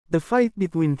The fight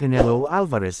between Canelo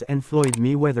Alvarez and Floyd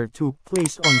Mayweather took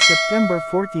place on September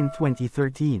 14,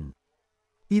 2013.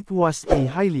 It was a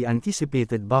highly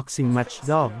anticipated boxing match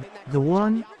dubbed The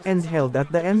One and held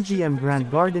at the MGM Grand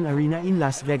Garden Arena in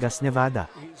Las Vegas, Nevada.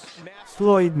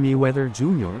 Floyd Mayweather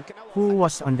Jr., who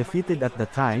was undefeated at the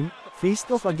time,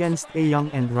 faced off against a young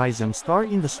and rising star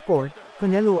in the sport,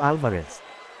 Canelo Alvarez.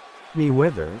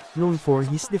 Mayweather, known for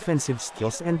his defensive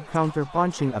skills and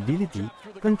counter-punching ability,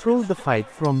 controlled the fight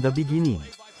from the beginning.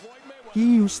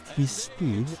 He used his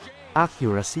speed,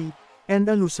 accuracy, and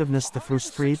elusiveness to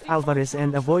frustrate Alvarez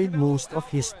and avoid most of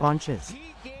his punches.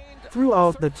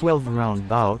 Throughout the 12-round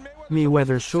bout,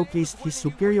 Mayweather showcased his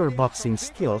superior boxing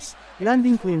skills,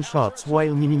 landing clean shots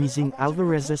while minimizing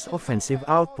Alvarez's offensive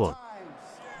output.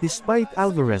 Despite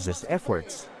Alvarez's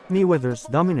efforts, Mayweather's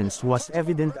dominance was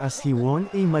evident as he won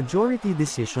a majority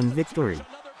decision victory.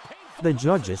 The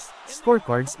judges'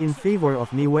 scorecards in favor of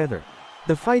Mayweather.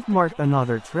 The fight marked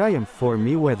another triumph for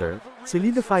Mayweather,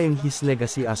 solidifying his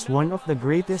legacy as one of the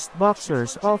greatest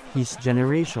boxers of his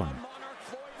generation.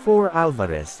 For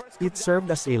Alvarez, it served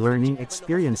as a learning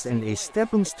experience and a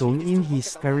stepping stone in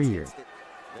his career.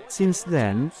 Since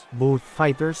then, both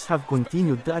fighters have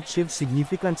continued to achieve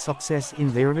significant success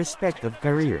in their respective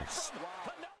careers.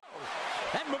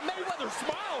 And Mayweather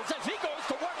smiles as he goes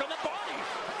to work on the body.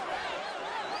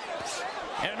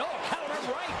 And counter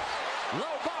right.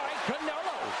 Low by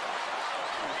Canelo.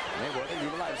 Mayweather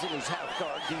utilizing his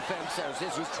half-guard defense as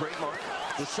is his trademark.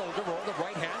 The shoulder roll, the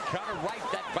right hand, counter right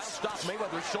that bounced off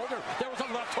Mayweather's shoulder. There was a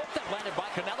left hook that landed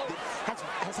by Canelo.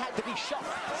 Has had to be shot.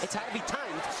 It's had to be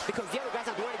timed because the other guys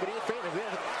not doing anybody in favor. We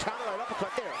have a counter right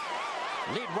uppercut there.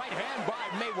 Lead right hand by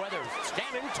Mayweather,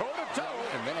 standing toe-to-toe.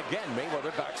 And then again,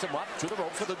 Mayweather backs him up to the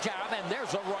ropes for the jab, and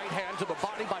there's a right hand to the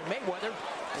body by Mayweather.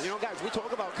 You know, guys, we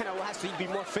talk about Canelo has to be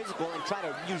more physical and try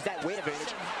to use that weight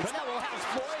advantage. Canelo has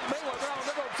Floyd Mayweather on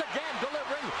the ropes again,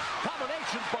 delivering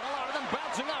combinations, but a lot of them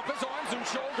bouncing off his arms and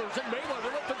shoulders, and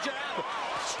Mayweather with the jab.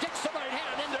 Sticks the right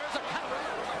hand, and there's a counter.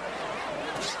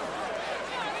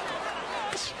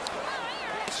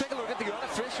 Take a look at the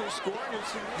unofficial score.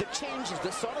 The changes,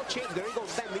 the subtle change. There he goes,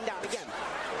 bending down again.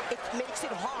 It makes it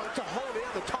hard to hold it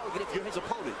on the target if you're his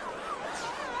opponent.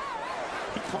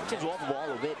 He punches off the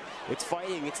wall a bit. It's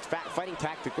fighting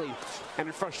tactically, and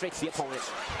it frustrates the opponent.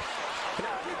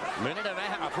 Minute and a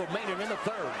half remaining in the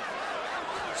third.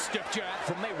 Stiff jab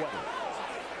from Mayweather.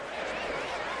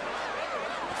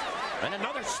 And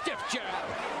another stiff jab.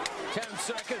 10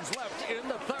 seconds left in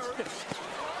the third.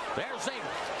 There's a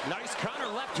nice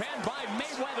counter left hand by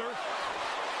Mayweather.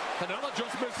 Canelo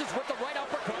just misses with the right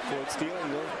uppercut. Floyd stealing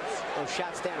those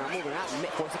shots down. I'm moving out and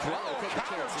forcing Canelo to take a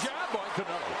chance. Jab by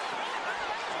Canelo.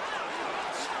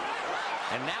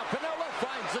 And now Canelo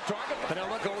finds the target.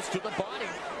 Canelo goes to the body.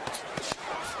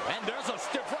 And there's a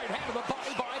stiff right hand to the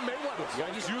body by Mayweather. Yeah,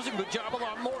 he's using the jab a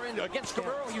lot more against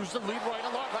Guerrero. Used the lead right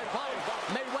a lot by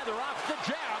Mayweather off the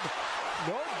jab.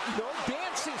 No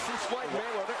dancing from Floyd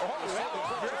Mayweather.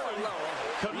 Very low.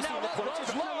 Canelo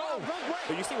goes low.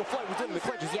 But you see what Floyd was doing in the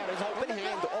clinches. He had his open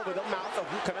hand over the mouth of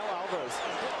Canelo Alvarez.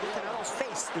 Canelo's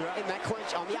face in that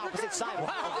clinch on the opposite side.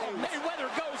 Wow, Mayweather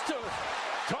goes to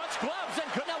touch gloves, and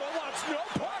Canelo wants no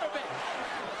part of it.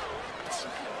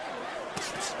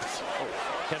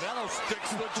 Canelo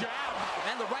sticks the jab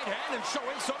and the right hand and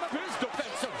showing some of his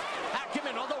defensive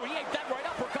acumen, although he ate that right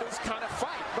uppercut. This kind of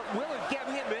fight, but will it get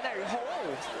him in a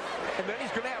hole? And then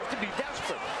he's going to have to be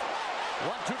desperate.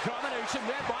 1-2 combination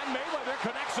there by Mayweather,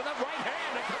 connects to the right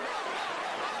hand.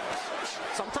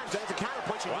 Sometimes there's a counter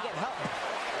punch and you get help.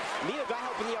 Neither guy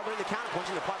helping the other in the counter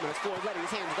punching department. As Floyd letting his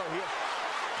hands go here.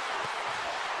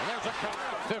 And there's a counter.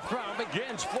 Fifth round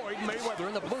begins. Floyd Mayweather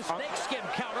in the blue snakeskin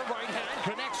counter. Right hand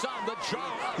connects on the jaw.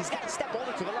 He's got to step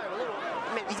over to the right a little.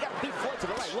 Man, he's got to beat Floyd to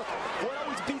the right. Look, Floyd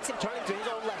always beats him turning to his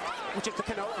own left, which is to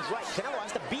Canelo's right. Canelo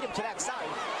has to beat him to that side.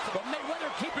 But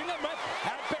Mayweather keeping him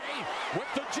at bay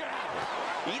with the jab.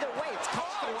 Either way, it's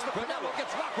comfortable for Canelo.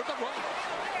 Gets rocked with the right.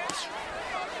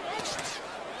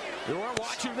 You are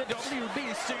watching the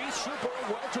WBC Super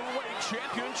Welterweight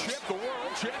Championship, the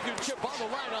World Championship on the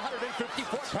line,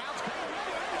 154 pounds.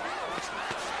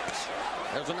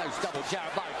 There's a nice double jab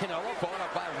by Canelo, followed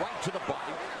up by right to the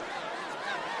body.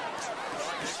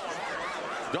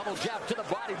 Double jab to the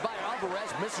body by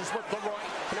Alvarez, misses with the right.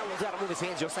 Canelo's got to move his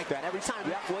hands just like that. Every time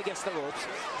Floyd gets the ropes,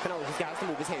 Canelo just has to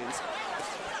move his hands.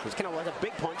 Because Canelo has a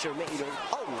big puncher. Right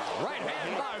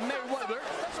hand by Mayweather.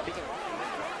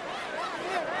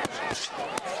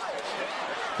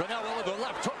 Canelo with a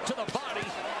left hook to the body.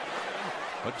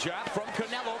 A jab from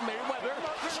Canelo. Mayweather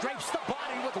strafes the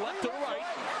body with left to right.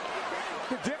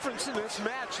 The difference in this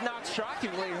match, not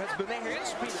shockingly, has been the hand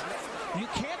speed. You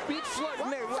can't beat Floyd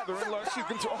Mayweather unless you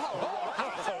can...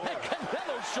 And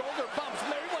Canelo shoulder bumps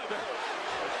Mayweather.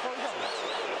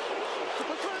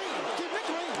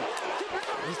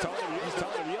 He's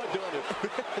telling him, you're doing it.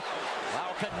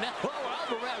 Wow, Canelo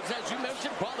Alvarez, as you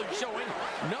mentioned, probably showing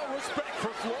no respect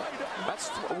for Floyd. That's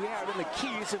what we have in the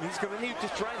keys, and he's going to need to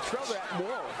try and throw that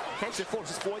more. Hence, it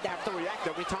forces Floyd to have to react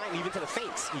every time, even to the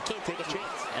feints. He can't take a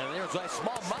chance. And there's a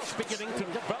small mouth beginning to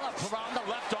develop around the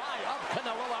left eye of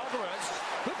Canelo Alvarez.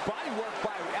 Good body work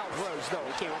by Alvarez, though.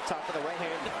 He came on top of the right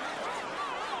hand.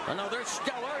 Another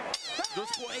stellar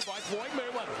display by Floyd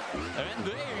Mayweather. And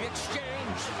they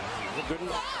exchange. It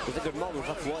was a good moment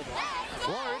for Floyd.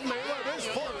 Floyd Mayweather's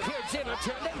 4 kids in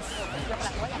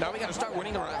attendance. Now we got to start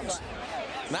winning the rounds.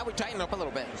 Now we tighten up a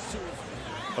little bit.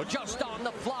 Just on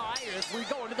the fly as we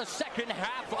go into the second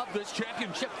half of this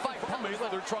championship fight.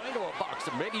 Mayweather trying to box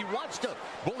him. Maybe he wants to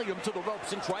bully him to the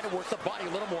ropes and try to work the body a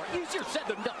little more. Easier said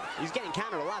than done. He's getting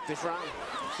countered a lot this round.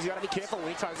 He's got to be careful when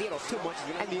he tries to get off too much.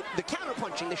 And the counter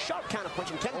punching, the sharp counter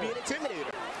punching can be an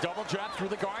intimidator. Double jab through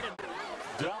the guard.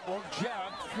 Double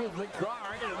jab through the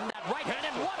guard. And that right hand,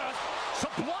 and what a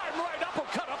sublime right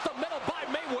uppercut up the middle by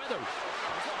Mayweather.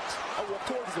 Oh, walk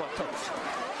towards his left toes.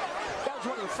 That was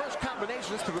one of the first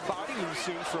combinations to the body we've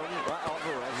seen from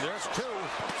Alvarez. There's two.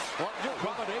 Two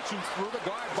combinations through the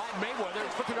guard by Mayweather.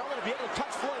 It's for Canelo to be able to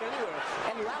touch Floyd anywhere.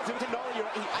 And allows him to know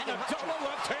and a double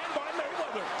left hand by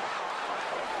Mayweather.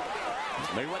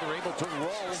 Mayweather able to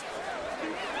roll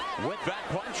with that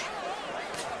punch,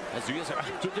 as he is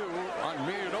apt to do on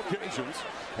myriad occasions.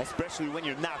 Especially when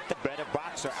you're not the better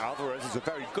boxer. Alvarez is a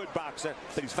very good boxer,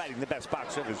 but he's fighting the best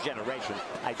boxer of his generation.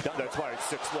 That's why it's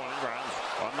 6-1 rounds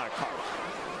on my card.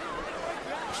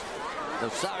 The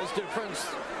size difference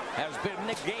has been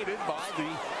negated by the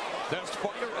best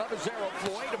fighter of his era,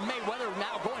 Floyd Mayweather,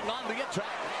 now going on the attack.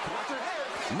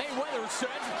 Mayweather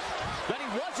said that he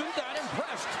wasn't that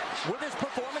impressed with his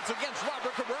performance against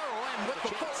Robert Guerrero and with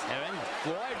the foot. And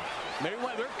Floyd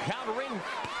Mayweather countering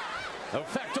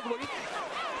effectively.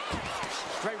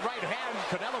 Straight right hand.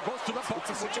 Canelo goes to the bottom.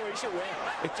 It's a situation where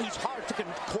he's hard to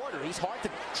corner. He's hard to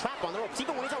trap on the ropes.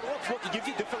 Even when he's on the ropes, look, he gives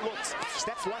you different looks.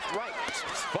 Steps left, right.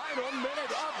 Final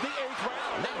minute of the 8th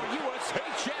round. Now USA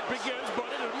champ begins, but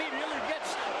it immediately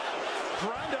gets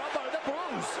ground out by the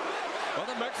Blues of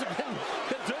the Mexican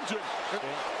contingent.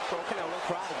 Canelo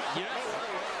crowd. Yes.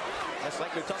 That's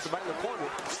like we talked about in the corner.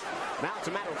 Now it's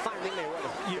a matter of finding Mayweather.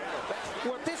 Yeah.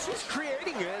 What this is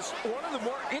creating is one of the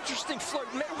more interesting Floyd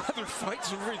Mayweather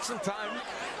fights in recent time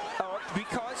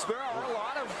because there are a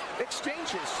lot of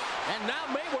exchanges. And now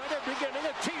Mayweather beginning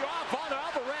to tee off on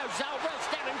Alvarez. Alvarez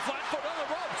standing flat-foot on the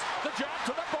ropes. The jab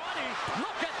to the body.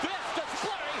 Look at this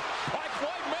display by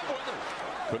Floyd Mayweather.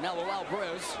 Canelo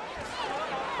Alvarez.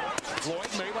 Floyd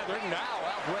Mayweather now.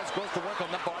 Alvarez goes to work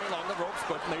on the body along the ropes,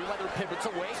 but Mayweather pivots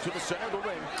away to the center of the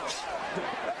ring.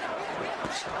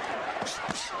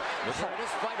 The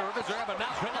greatest fighter of his era, but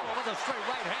now Canelo with a straight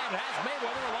right hand has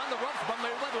Mayweather along the ropes, but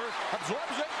Mayweather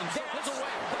absorbs it and circles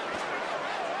away.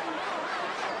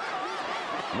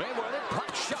 Mayweather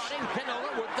punch-shotting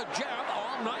Canelo with the jab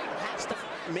all night. Has to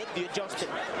make the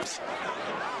adjustment.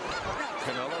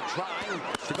 Canelo trying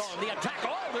to go on the attack.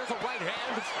 Oh, there's a right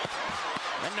hand.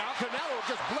 And now Canelo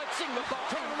just blitzing the ball,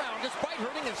 turning around despite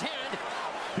hurting his hand.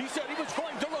 He said he was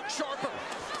going to look sharper.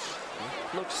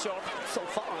 Looks sharp so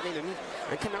far.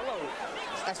 And Canelo,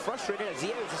 as frustrated as he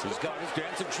is, he's got his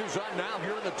dancing shoes on now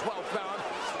here in the 12th round.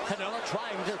 Canelo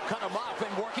trying to cut him off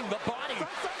and working the body.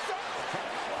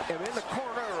 And in the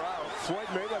corner, Floyd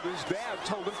Mayweather's dad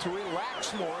told him to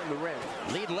relax more in the ring.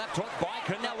 Lead left hook by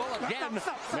Canelo again.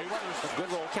 Mayweather's a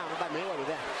good roll counter by Mayweather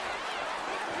there.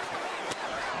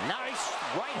 Nice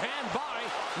right hand by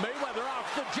Mayweather off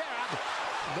the jab.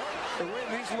 And in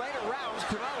these later rounds,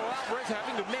 Canelo Alvarez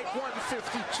having to make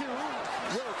 152.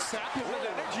 Will it sap him with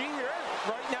energy here?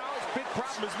 Right now, his big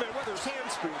problem is Mayweather's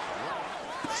hand speed.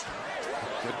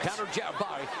 Good counter jab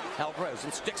by Alvarez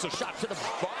and sticks a shot to the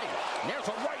body. And there's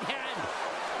a right hand.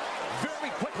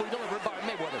 Very quickly delivered by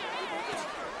Mayweather.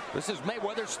 This is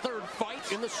Mayweather's 3rd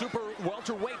fight in the super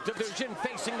welterweight division,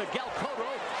 facing Miguel Cotto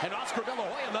and Oscar De La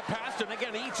Hoya in the past. And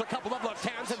again, he eats a couple of left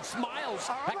hands and smiles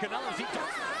at Canelo's eat.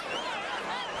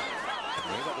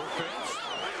 Mayweather feints.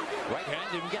 Right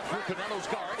hand didn't get through Canelo's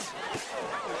guard.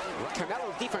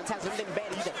 Canelo's defense hasn't been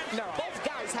bad either. No. Both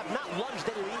guys have not lunged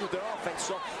any lead with their offense,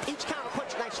 so each counter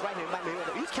punch, nice right hand by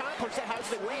Mayweather. Each counter punch that has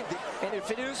been landed. And if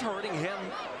it is hurting him,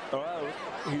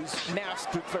 he's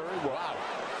masked it very well.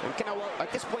 And Canelo,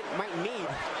 at this point, might need.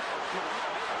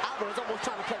 Alvarez almost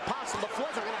trying to play possum, but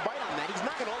Floyd's not going to bite on that. He's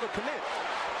not going to overcommit.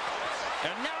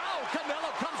 And now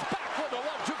Canelo comes back with a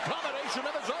 1-2 combination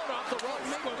of his own off the rope.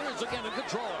 Mayweather is again in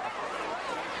control.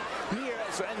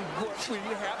 And what we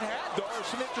have had, though, are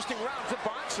some interesting rounds of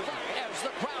boxing. As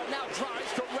the crowd now tries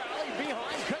to rally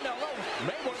behind Canelo,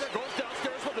 Mayweather goes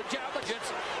downstairs with a jab and gets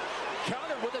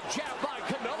countered with a jab by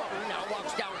Canelo. Now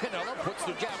walks down Canelo, puts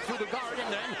the jab through the guard,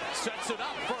 and then sets it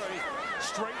up for a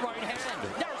straight right hand.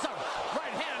 There's a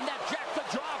right hand that jacked the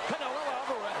jaw of Canelo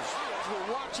Alvarez. As we're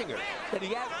watching it, that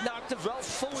he had not developed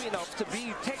fully enough to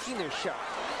be taking this shot.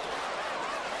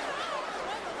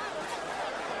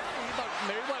 But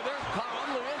Mayweather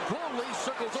calmly and coolly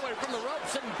circles away from the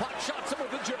ropes and pot shots him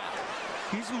with a jab.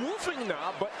 He's moving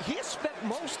now, but he has spent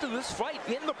most of this fight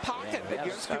in the pocket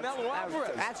against Canelo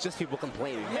Alvarez. That's just people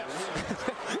complaining. Yes.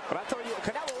 But I tell you,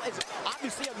 Canelo is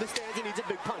obviously understands he needs a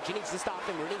big punch. He needs to stop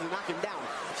him or he needs to knock him down.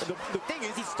 But the thing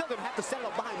is, he's still going to have to settle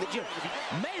up behind the gym.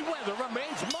 Mayweather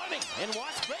remains money in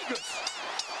Las Vegas.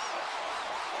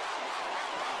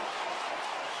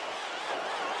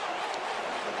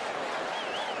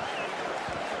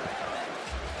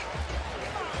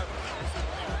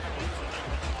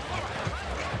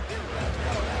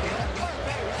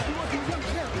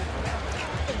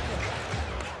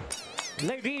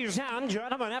 Ladies and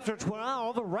gentlemen, after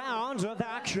 12 rounds of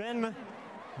action,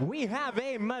 we have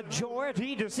a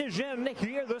majority decision.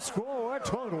 Here the score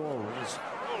totals.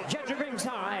 Judge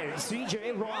ringside,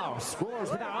 CJ Ross scores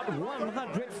about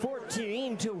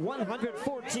 114 to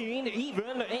 114,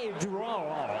 even a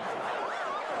draw.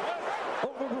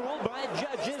 Overruled by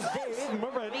judges Dave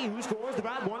Moretti, who scores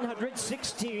about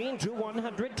 116 to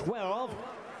 112.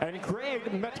 And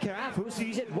Craig Metcalf, who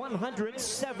sees it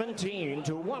 117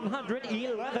 to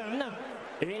 111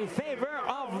 in favor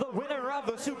of the winner of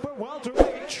the Super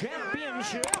Welterweight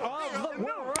Championship of the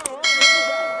World.